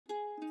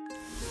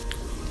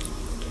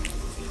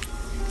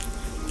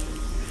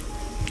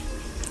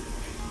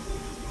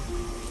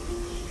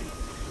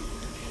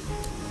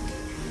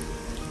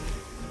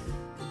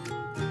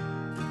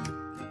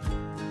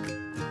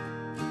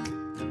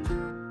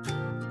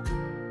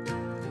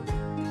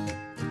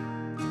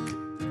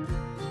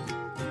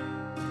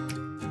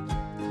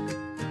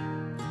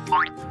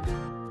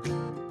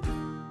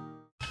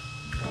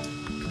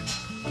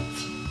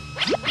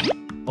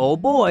Oh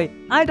boy,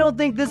 I don't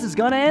think this is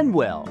gonna end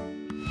well.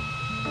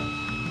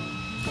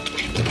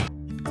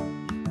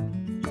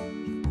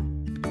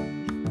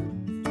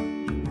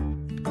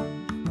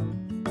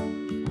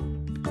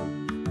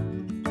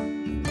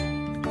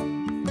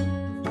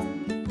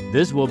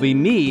 This will be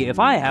me if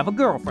I have a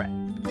girlfriend.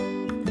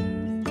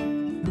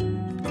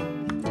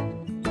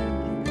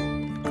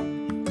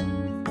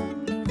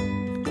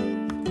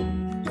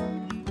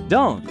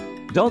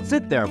 Don't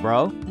sit there,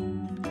 bro.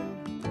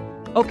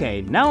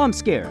 Okay, now I'm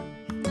scared.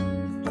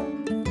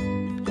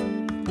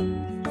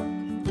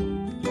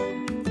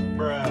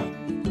 Bruh.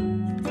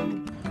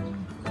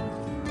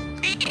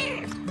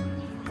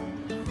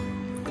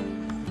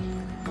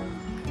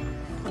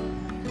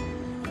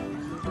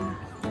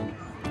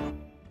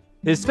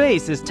 His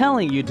face is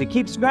telling you to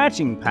keep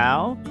scratching,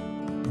 pal.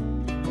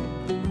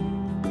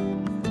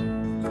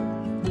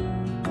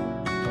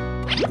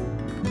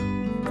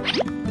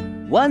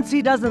 Once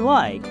he doesn't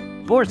like,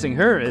 forcing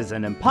her is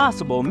an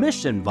impossible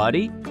mission,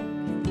 buddy.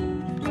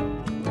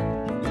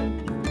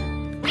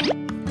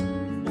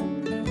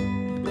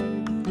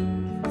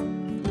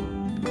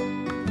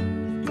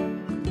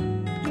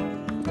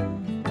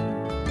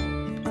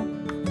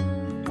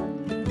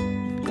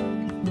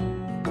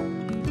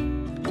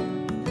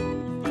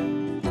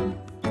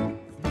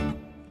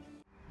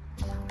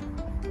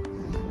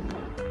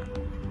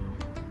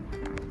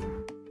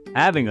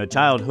 Having a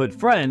childhood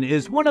friend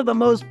is one of the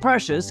most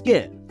precious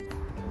gifts.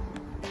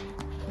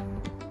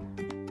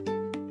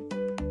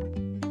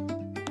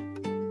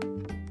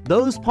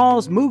 Those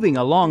paws moving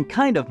along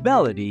kind of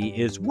melody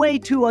is way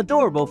too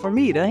adorable for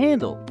me to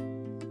handle.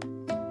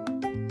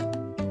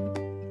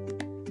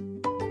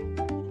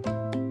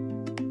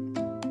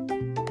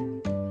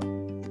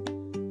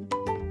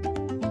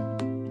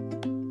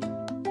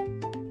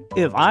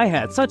 If I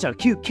had such a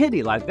cute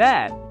kitty like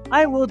that,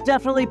 I will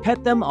definitely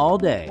pet them all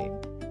day.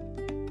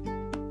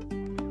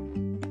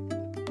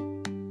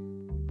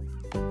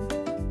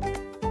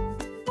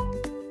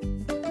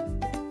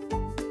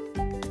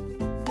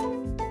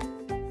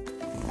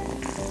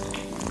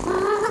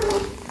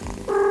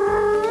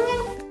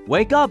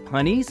 Wake up,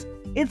 honeys.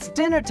 It's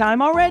dinner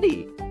time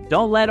already.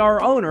 Don't let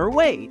our owner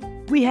wait.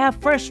 We have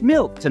fresh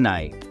milk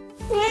tonight.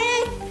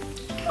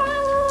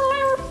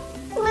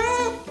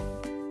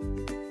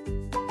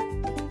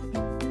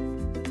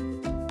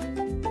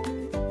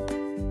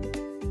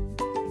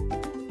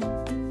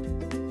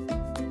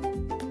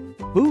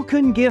 Who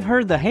couldn't give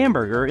her the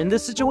hamburger in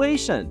this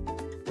situation?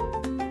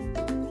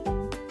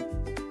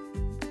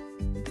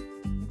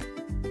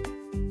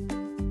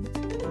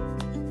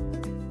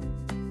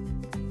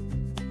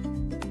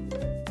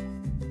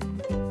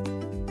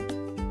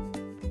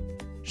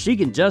 She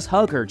can just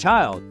hug her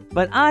child,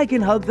 but I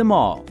can hug them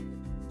all.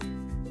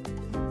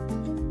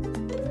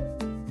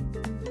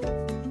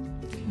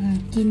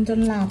 กินจน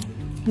ห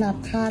ลับ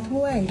คา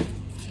ถ้วย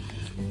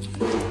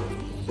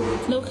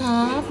ลูกค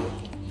รับ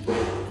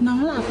น้อง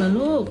หลับเหรอ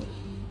ลูก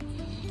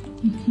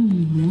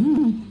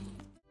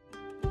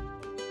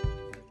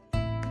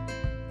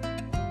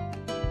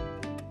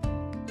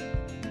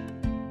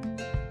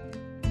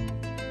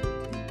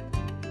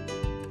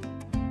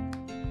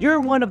You're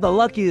one of the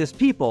luckiest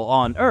people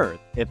on earth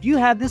if you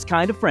have this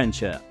kind of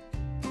friendship.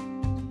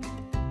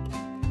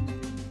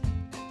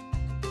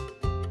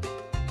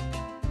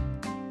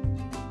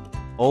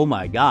 Oh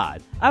my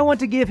God, I want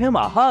to give him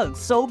a hug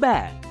so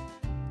bad.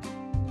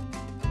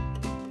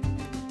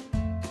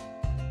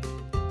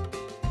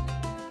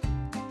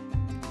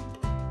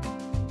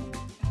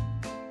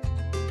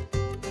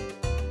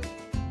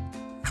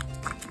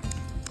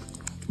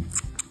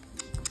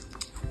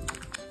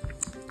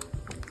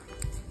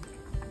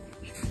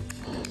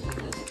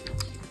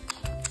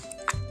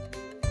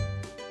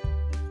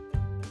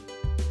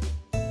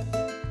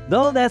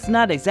 Though that's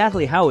not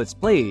exactly how it's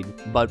played,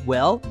 but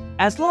well,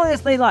 as long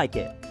as they like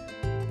it.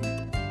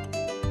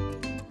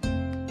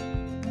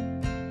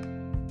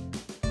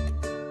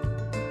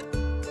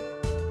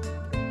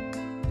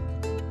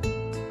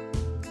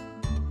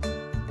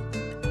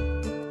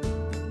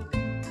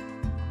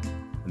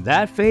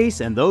 That face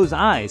and those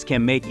eyes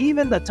can make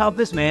even the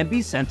toughest man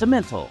be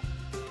sentimental.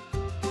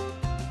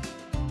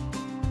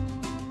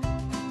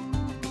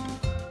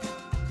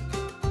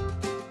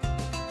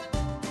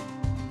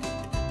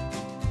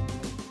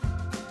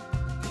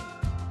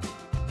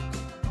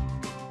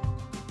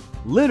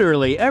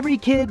 Literally every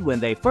kid when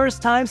they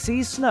first time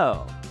sees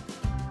snow.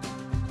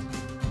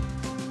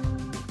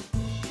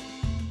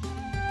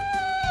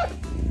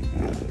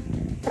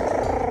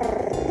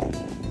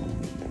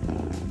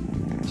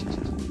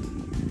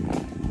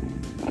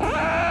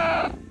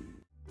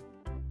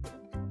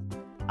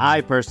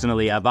 I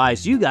personally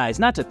advise you guys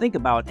not to think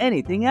about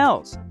anything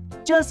else.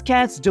 Just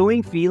cats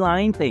doing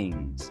feline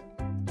things.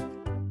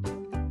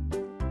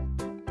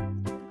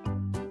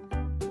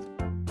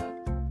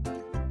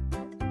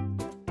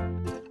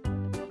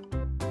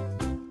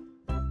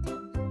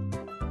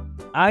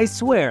 I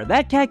swear,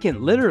 that cat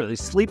can literally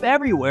sleep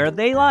everywhere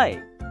they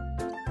like.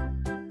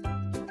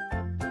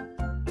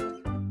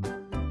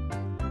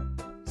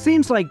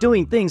 Seems like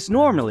doing things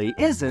normally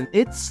isn't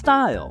its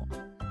style.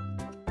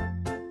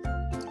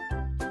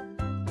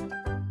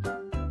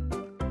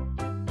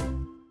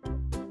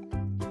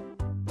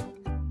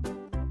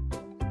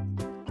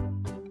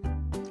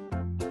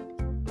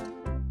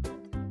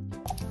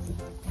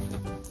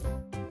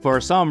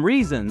 For some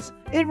reasons,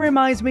 it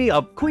reminds me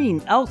of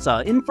Queen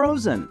Elsa in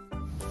Frozen.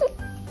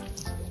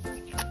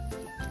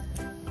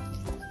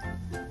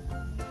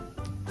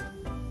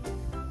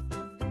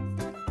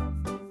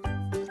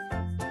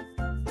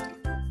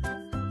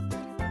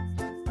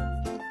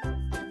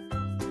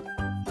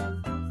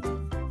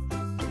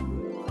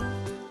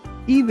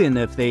 Even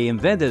if they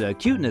invented a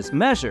cuteness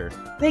measure,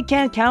 they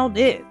can't count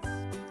it.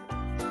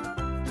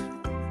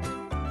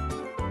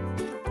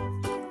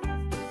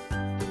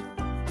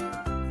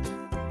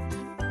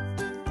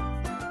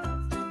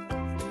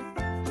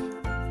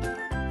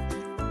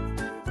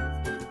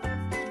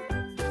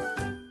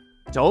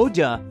 Told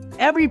ya,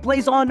 every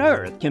place on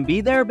Earth can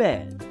be their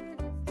bed.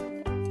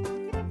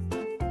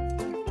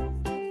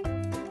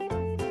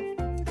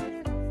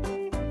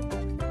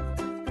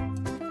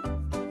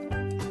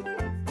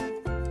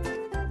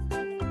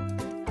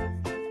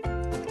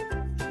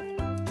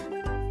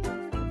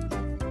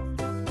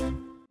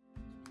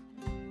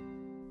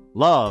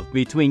 Love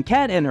between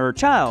Cat and her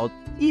child,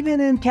 even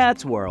in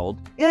Cat's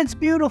world, it's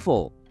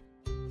beautiful.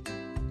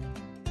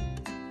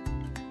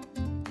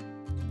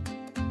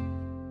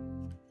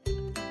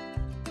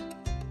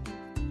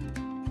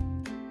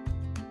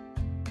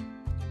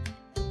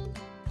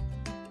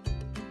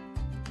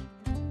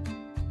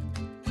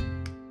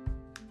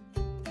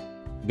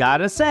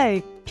 Gotta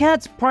say,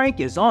 Cat's prank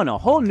is on a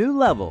whole new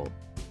level.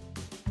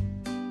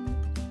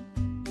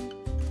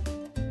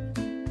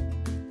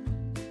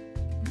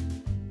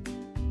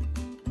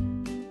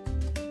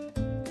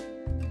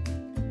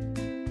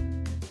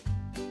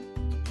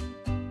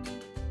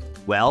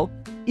 Well,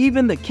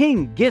 even the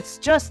king gets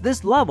just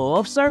this level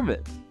of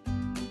service.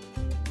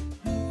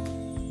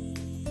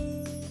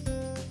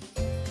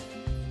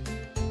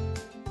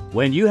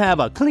 When you have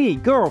a clingy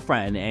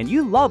girlfriend and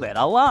you love it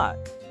a lot.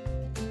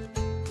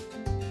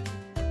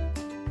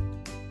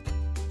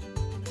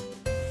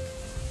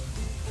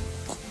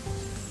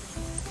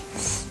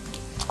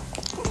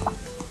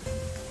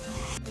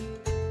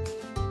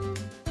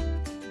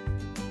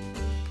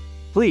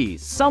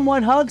 Please,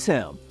 someone hugs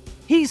him.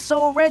 He's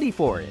so ready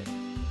for it.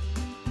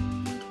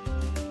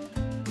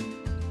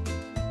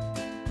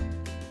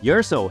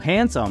 You're so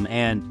handsome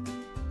and...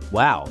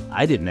 wow,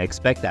 I didn't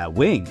expect that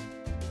wing.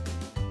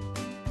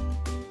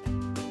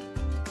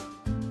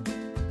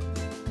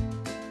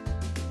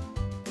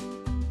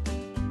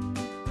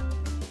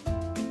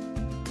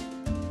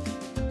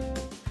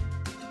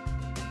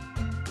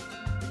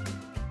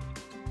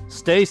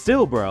 Stay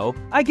still, bro.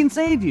 I can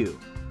save you.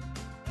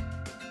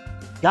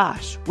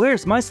 Gosh,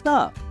 where's my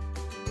stuff?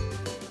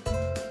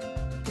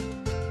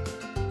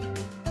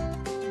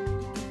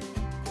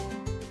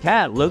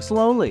 Cat looks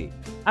lonely.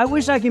 I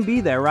wish I can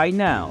be there right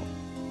now.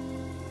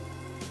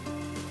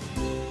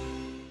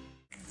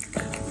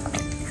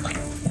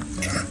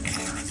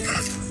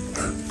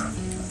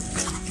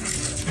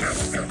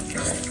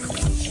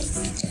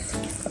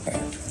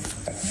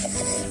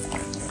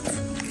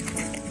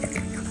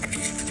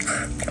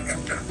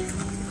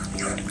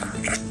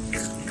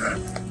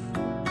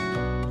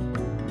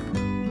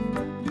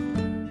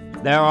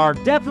 There are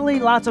definitely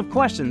lots of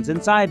questions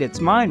inside its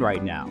mind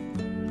right now.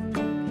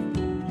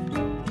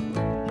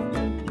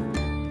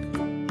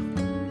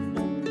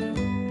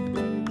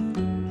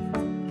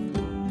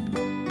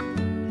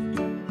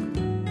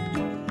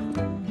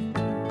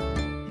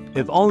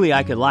 If only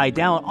I could lie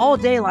down all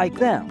day like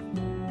them.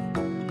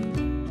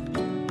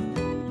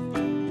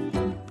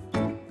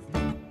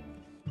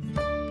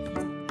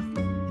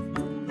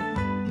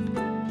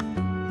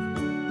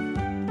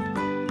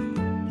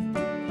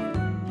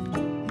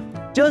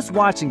 Just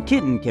watching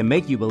Kitten can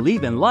make you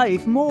believe in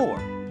life more.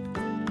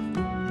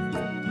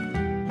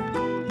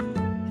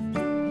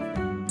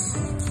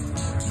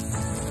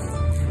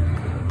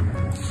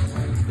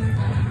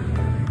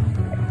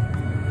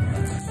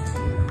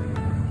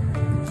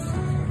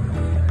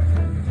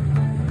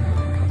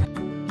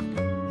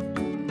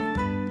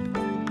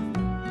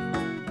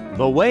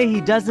 The way he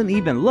doesn't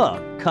even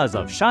look 'cause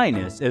of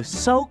shyness is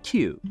so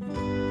cute.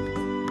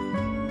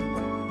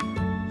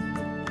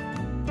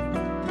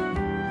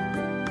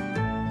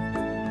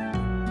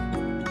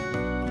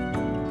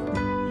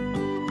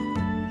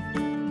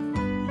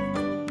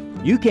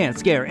 You can't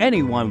scare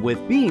anyone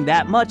with being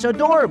that much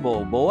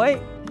adorable, boy.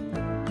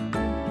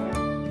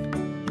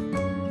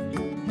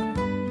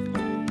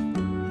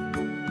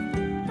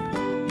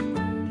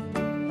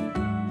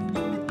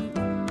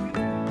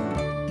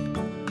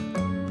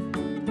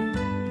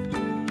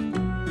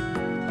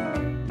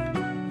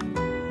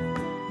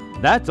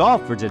 That's all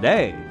for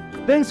today.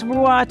 Thanks for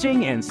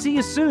watching and see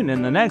you soon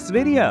in the next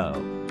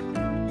video.